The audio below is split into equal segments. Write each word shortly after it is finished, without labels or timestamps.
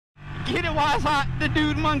Get it while it's hot, the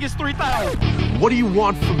Dude Mungus 3000. What do you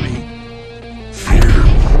want from me?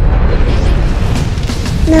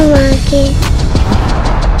 No monkey.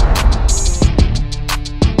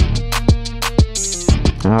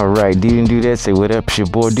 Alright, dude and dudettes, say what up, it's your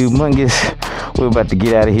boy Dude Mungus. We're about to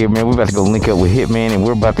get out of here, man. We're about to go link up with Hitman, and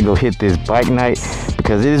we're about to go hit this bike night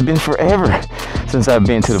because it has been forever since I've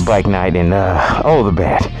been to the bike night, and oh, the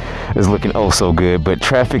bad is looking oh so good, but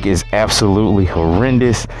traffic is absolutely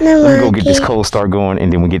horrendous. No Let me go get this cold start going,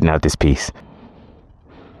 and then we're getting out this piece.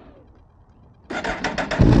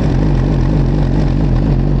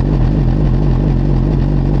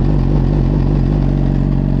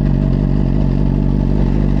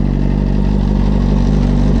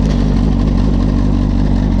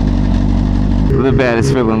 The bad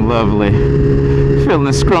is feeling lovely.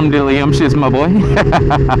 Feeling scrumdiddlyumptious, my boy.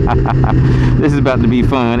 This is about to be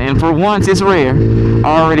fun. And for once, it's rare.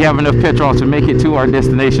 I already have enough petrol to make it to our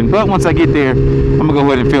destination. But once I get there, I'm going to go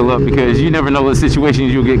ahead and fill up because you never know what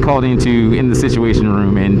situations you'll get called into in the situation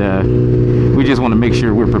room. And we just want to make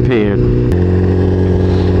sure we're prepared.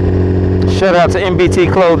 Shout out to MBT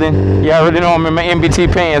Clothing. You already know I'm in my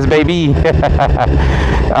MBT pants, baby.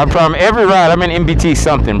 I promise, every ride I'm in MBT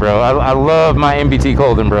something, bro. I love my MBT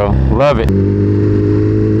clothing, bro. Love it.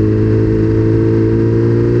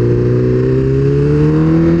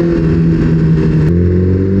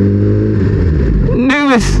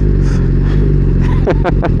 Newest.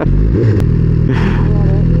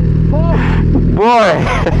 Boy.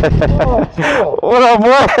 What up,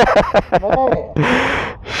 boy?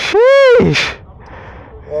 Sheesh.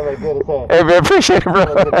 Hey, man, appreciate it, bro.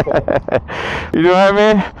 You know what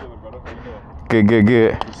I mean? Good.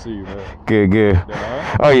 Good to see you, man. Good.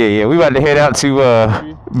 Oh, yeah. We about to head out to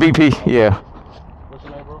BP, yeah. What's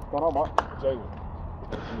your name, bro? What's going on, Mark? Jalen.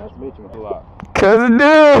 Nice to meet you, man. A lot. Cousin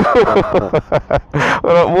Dude.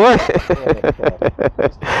 What up, boy?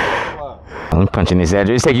 I'm punching this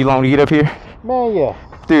address. Take you long to get up here? Man, yeah.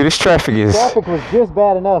 Dude, this traffic is... Traffic was just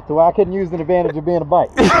bad enough to where I couldn't use the advantage of being a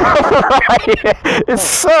bike. Right. It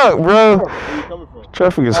sucked, bro. Where you coming from?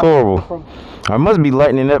 Traffic is horrible. I must be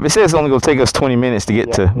lightening up. It says it's only going to take us 20 minutes to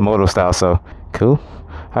get to Moto Style, so cool.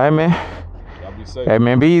 All right, man. Y'all be safe. Hey,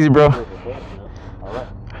 man, be easy, bro. All right.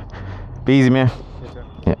 Be easy, man.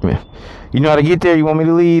 Yeah, man. You know how to get there? You want me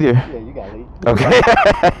to lead? Or? Yeah, you got to lead. Okay.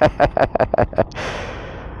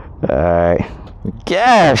 All right.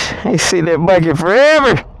 Gosh, I ain't seen that bike in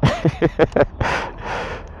forever.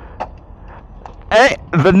 Hey,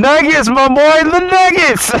 the Nuggets, my boy, the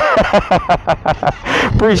Nuggets.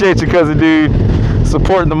 Appreciate you, cousin Dude,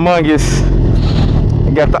 supporting the Mungus. I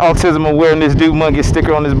got the autism awareness Dude Mungus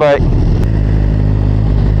sticker on his bike.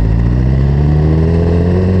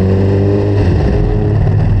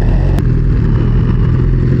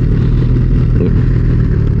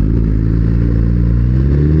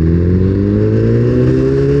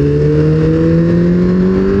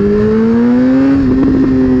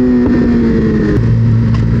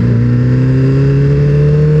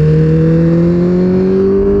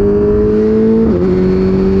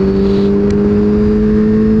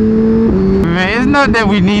 Not that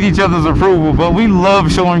we need each other's approval, but we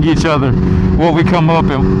love showing each other what we come up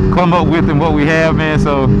with and what we have, man.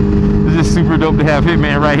 So it's just super dope to have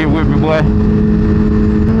Hitman right here with me, boy.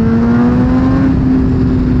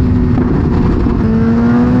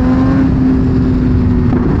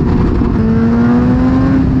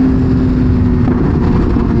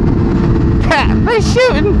 Ha! They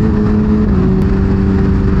shooting.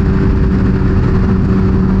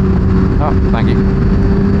 Oh, thank you.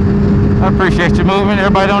 I appreciate you moving.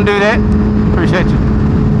 Everybody don't do that. Appreciate you.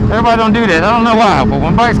 Everybody don't do that. I don't know why, but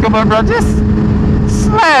when bikes come up, bro, just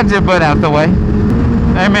slide your butt out the way.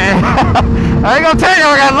 Hey, man. I ain't gonna tell you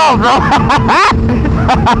I got lost, bro.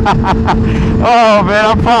 Oh, man,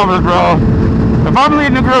 I promise, bro. If I'm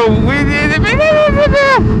leading the group,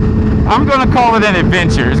 I'm gonna call it an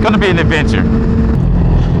adventure. It's gonna be an adventure.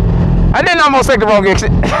 I didn't almost take the wrong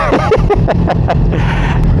exit.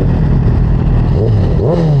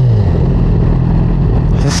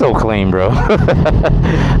 It's so clean, bro.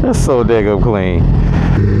 That's so daggone clean.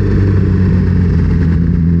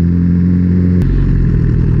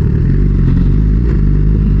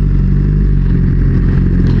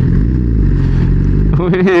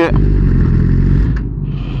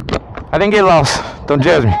 I didn't get lost. Don't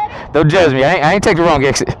judge me. Don't judge me. I ain't take the wrong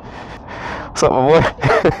exit. What's up, my boy?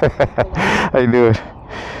 How you doing?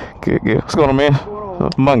 Good. What's going on, man?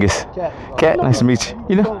 Mungus. Cat, nice to meet you.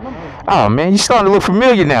 You know? Oh, man, you starting to look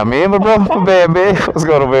familiar now, man. But, bro, my bad, man. What's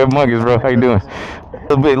going on, man? Mungus, bro. How you doing?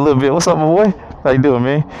 A little bit. What's up, my boy? How you doing,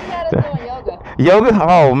 man? You gotta doing yoga. Yoga?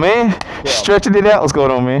 Oh, man. Stretching it out. What's going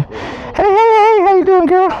on, man? you doing,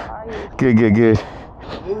 girl? Good, good, good.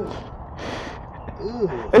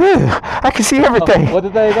 I can see everything. What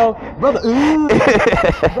did they go? Brother,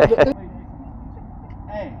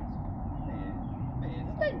 Hey,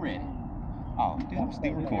 man, stay ready. Oh, dude, I'm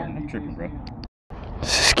still recording. I'm tripping, bro.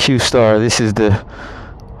 This is Q-Star. This is the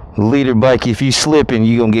leader bike. If you slipping,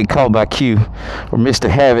 you gonna get caught by Q or Mr.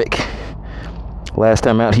 Havoc. Last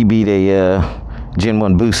time out, he beat a Gen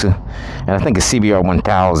 1 Busa, and I think a CBR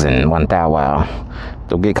 1000. Wow.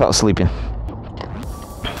 Don't get caught sleeping.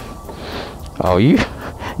 Oh, you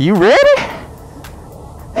ready?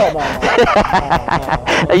 no.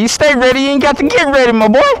 Hey, you stay ready. You ain't got to get ready, my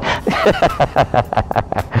boy.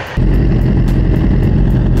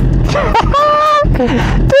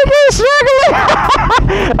 Struggling.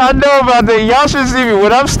 I know about that. Y'all should see me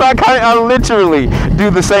when I'm stuck. I literally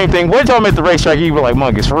do the same thing. One time at the racetrack, you be like,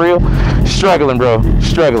 Mungus, for real? Struggling, bro.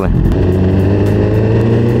 Struggling.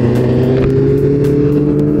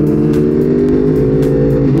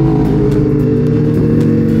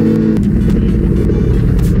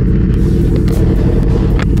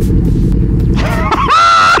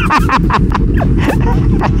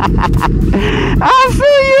 I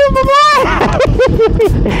feel you, my boy.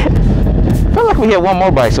 I felt like we had one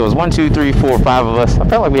more bike, so it was 1, 2, 3, 4, 5 of us. I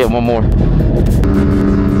felt like we had one more.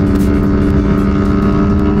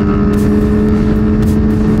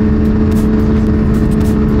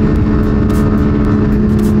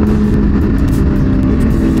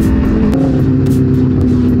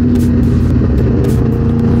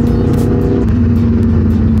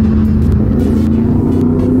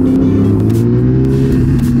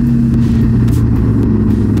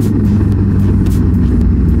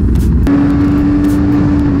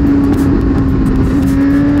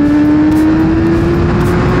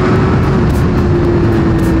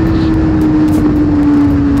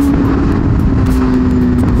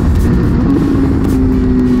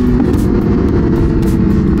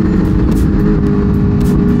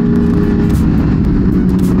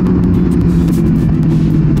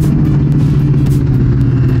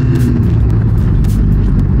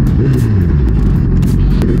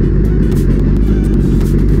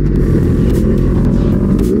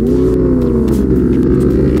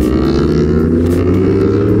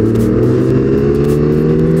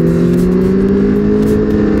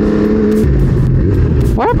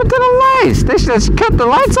 They should have cut the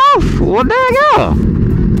lights off. Well, there you go.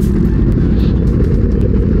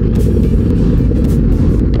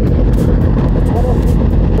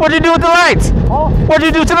 What'd you do with the lights? Huh? What'd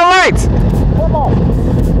you do to the lights? Come on.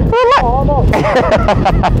 Oh, no.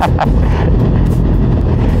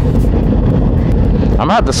 I'm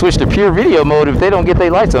gonna have to switch to pure video mode if they don't get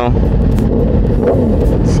their lights on.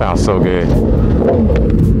 Sounds so good.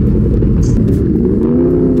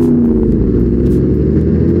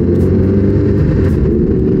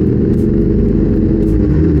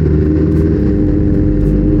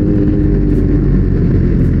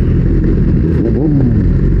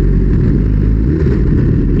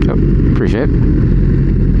 Appreciate it.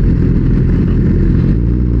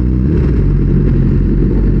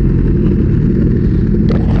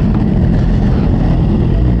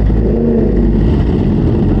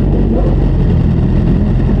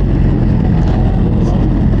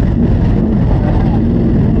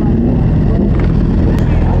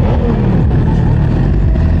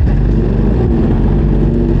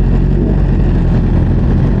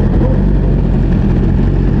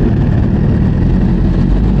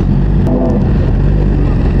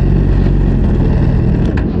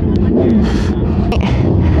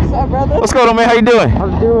 What's going on, man? How you doing?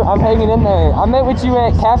 I'm hanging in there. I met with you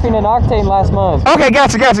at Caffeine and Octane last month. Okay,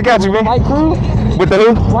 got you, man. White crew? With the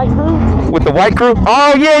who? White crew? With the white crew?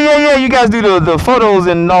 Oh, yeah. You guys do the photos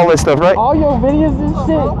and all that stuff, right? All your videos and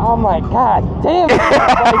shit. I'm like, God damn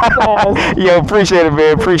it. Yo, appreciate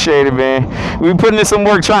it, man. We putting in some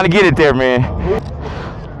work trying to get it there, man.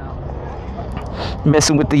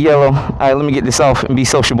 Messing with the yellow. All right, let me get this off and be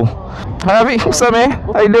sociable. Harvey, what's up, man?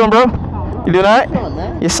 How you doing, bro? You doing all right?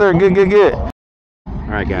 Yes, sir. Good. All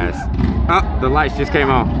right, guys. Oh, the lights just came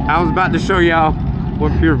on. I was about to show y'all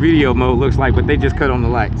what pure video mode looks like, but they just cut on the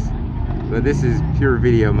lights. But this is pure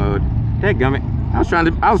video mode. Dadgummit. I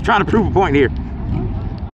was trying to prove a point here.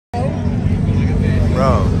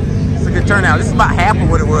 Bro, it's a good turnout. This is about half of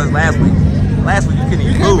what it was last week. Last week you couldn't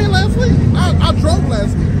even move. You came in last week? I drove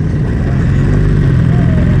last week.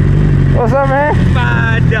 What's up, man?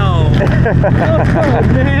 My dog. What's up,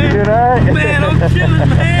 man? You doing all right? Man, I'm chilling,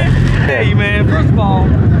 man. Hey, man, first of all,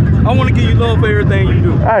 I want to give you love for everything you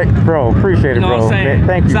do. All right, bro. Appreciate it, You know bro. what I'm saying? Man,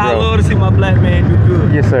 thank you, So I bro. love to see my black man do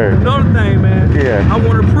good. Yes, sir. Another thing, man. Yeah. I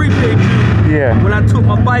want to appreciate you. Yeah. When I took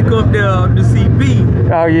my bike up there to see B,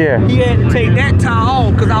 Oh, yeah. he had to take that tire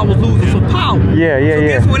off because I was losing some power. Yeah, yeah, so yeah.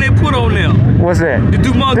 guess what they put on there? What's that? The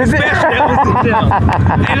DudeMungus Is it? special that was in there.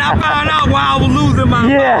 And I found out why I was losing my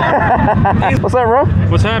Yeah. What's up, bro?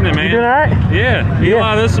 What's happening, man? You doing all right? Yeah.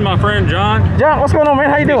 Eli, this is my friend John. John, what's going on, man?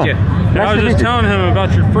 How you doing? I was just telling him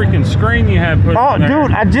about your freaking screen you had put Oh, in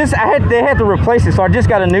there. dude, they had to replace it, so I just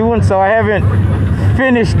got a new one, so I haven't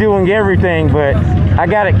finished doing everything, but I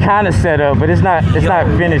got it kind of set up, but it's not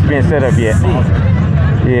finished being set up yet.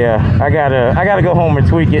 Yeah, I gotta go home and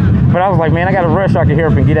tweak it, but I was like, man, I gotta rush so I can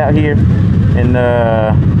hurry up and get out here, and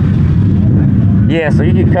yeah, so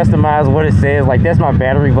you can customize what it says. Like, that's my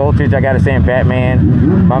battery voltage. I got it saying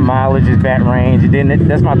Batman. My mileage is bat range. And then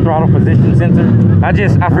that's my throttle position sensor.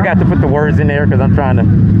 I forgot to put the words in there because I'm trying to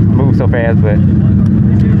move so fast, but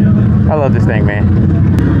I love this thing, man.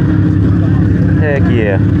 Heck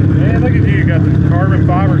yeah. Man, look at you. You got the carbon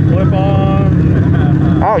fiber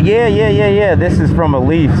clip-on. Oh, yeah. This is from a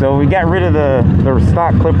Leaf. So we got rid of the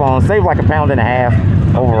stock clip-on. Saved like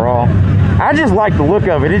 £1.50 overall. I just like the look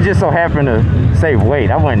of it. It just so happened to save weight.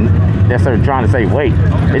 I wasn't necessarily trying to save weight.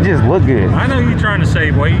 It just looked good. I know you're trying to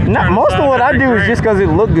save weight. Not most of what I do is just because it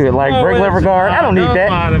looked good. Like brake lever guard. I don't need that.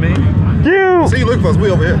 You. See, look for us. We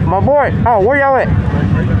over here. My boy. Oh, where y'all at?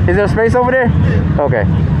 Is there space over there? Okay.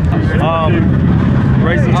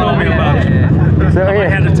 Racing told me about you. So I yeah.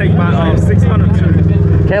 had to take my 600 to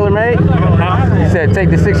Tailor-made? You said take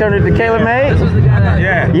the 600 to Tailor-made?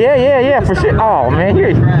 Yeah, for sure. Oh man,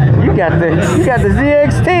 you got the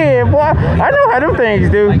ZX10, boy. I know how them things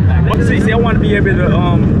do. See, I want to be able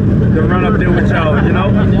to run up there with y'all, you know?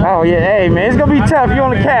 Oh yeah, hey man, it's gonna be tough. You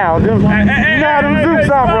on the cow. You know how them Zooks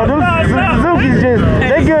are, bro. Them Suzuki's just,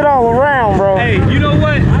 they good all around, bro. Hey, you know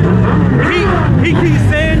what? He keeps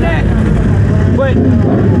saying that, but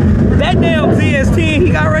that damn ZX10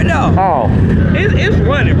 he got right now. Oh. It's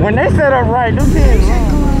running. When they set up right, them things.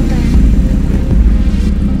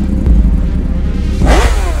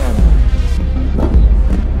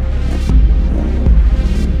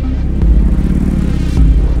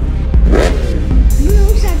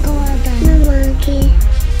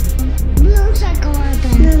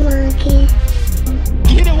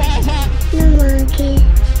 Get it wise hot. No monkey.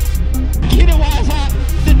 Get it wise hot.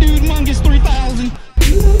 The Dude Mungus 3000.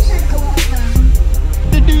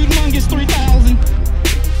 The Dude Mungus 3000.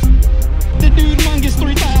 The Dude Mungus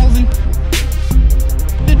 3000.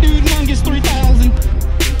 The Dude Mungus 3000.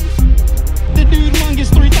 The Dude Mungus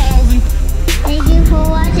 3000. Thank you for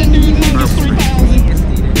watching. The Dude Mungus 3000.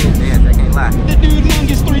 I can't lie. The Dude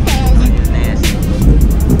Mungus 3000.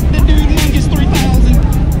 The Dude Mungus 3000.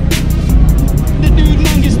 The Dude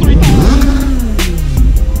Mungus 3000.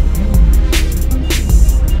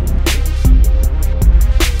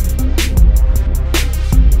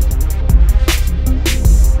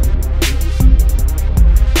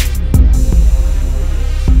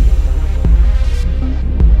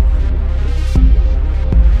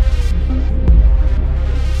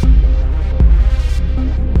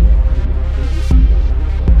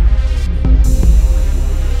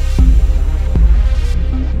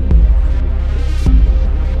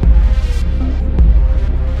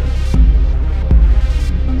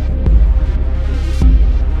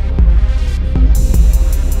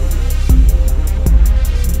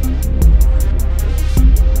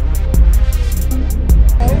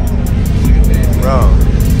 Bro,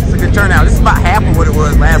 it's a good turnout. This is about half of what it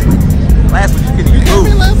was last week. Last week you couldn't even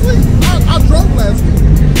move. Last week? I drove last week.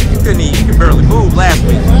 You could barely move last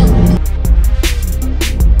week.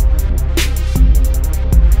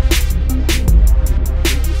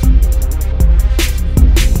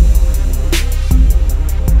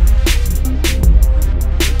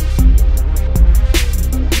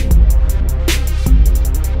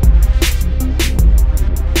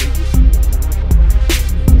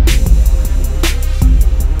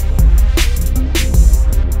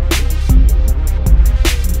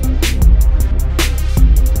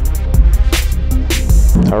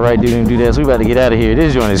 All right, dude and dudettes, we about to get out of here.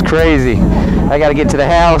 This joint is crazy. I gotta get to the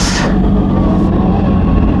house.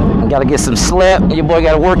 Gotta get some sleep. Your boy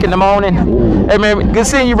gotta work in the morning. Hey man, good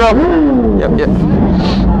seeing you, bro. Yep.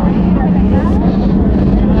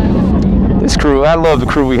 This crew, I love the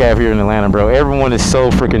crew we have here in Atlanta, bro. Everyone is so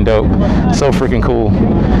freaking dope, so freaking cool.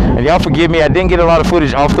 And y'all forgive me, I didn't get a lot of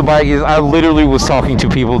footage off the bike. I literally was talking to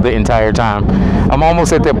people the entire time. I'm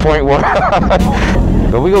almost at that point where,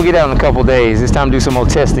 but we gonna get out in a couple days. It's time to do some more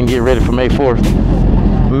testing, get ready for May 4th.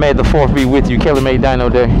 May the 4th be with you, Kelly May Dino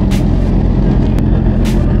Day.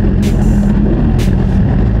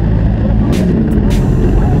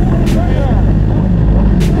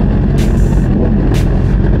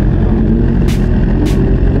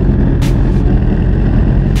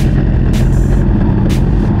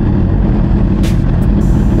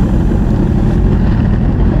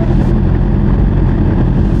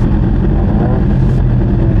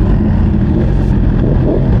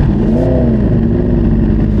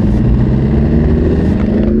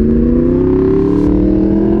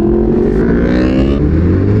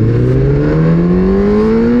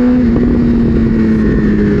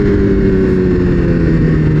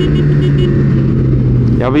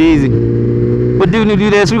 Y'all be easy. But do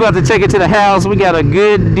this. We about to take it to the house. We got a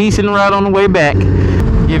good, decent ride on the way back.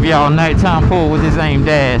 Give y'all a nighttime pull with this AIM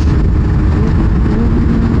dash.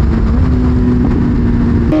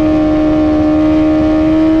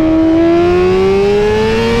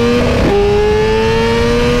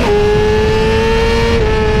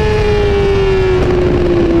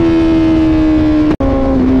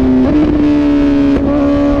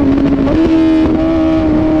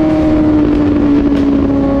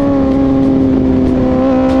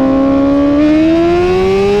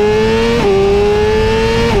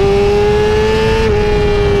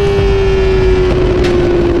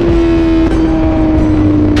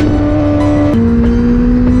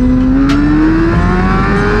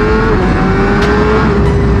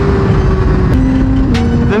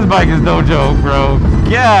 Bike is no joke, bro.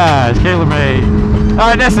 Gosh, Kayla made. All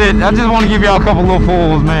right, that's it. I just want to give y'all a couple little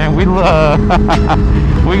pulls, man. We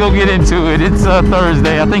gonna get into it. It's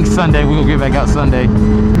Thursday. I think Sunday. We gonna get back out Sunday.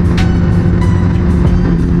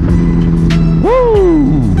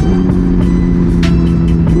 Woo!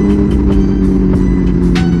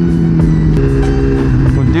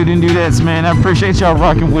 Well, dude and dudettes, man. I appreciate y'all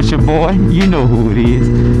rocking with your boy. You know who it is.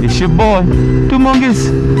 It's your boy, Dude Mungus.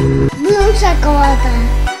 Blue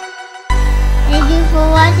chocolate. Thank you for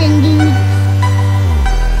watching, dude.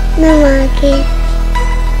 No market.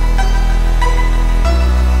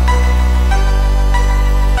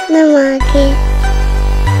 No market.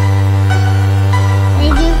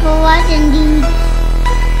 Thank you for watching, dude.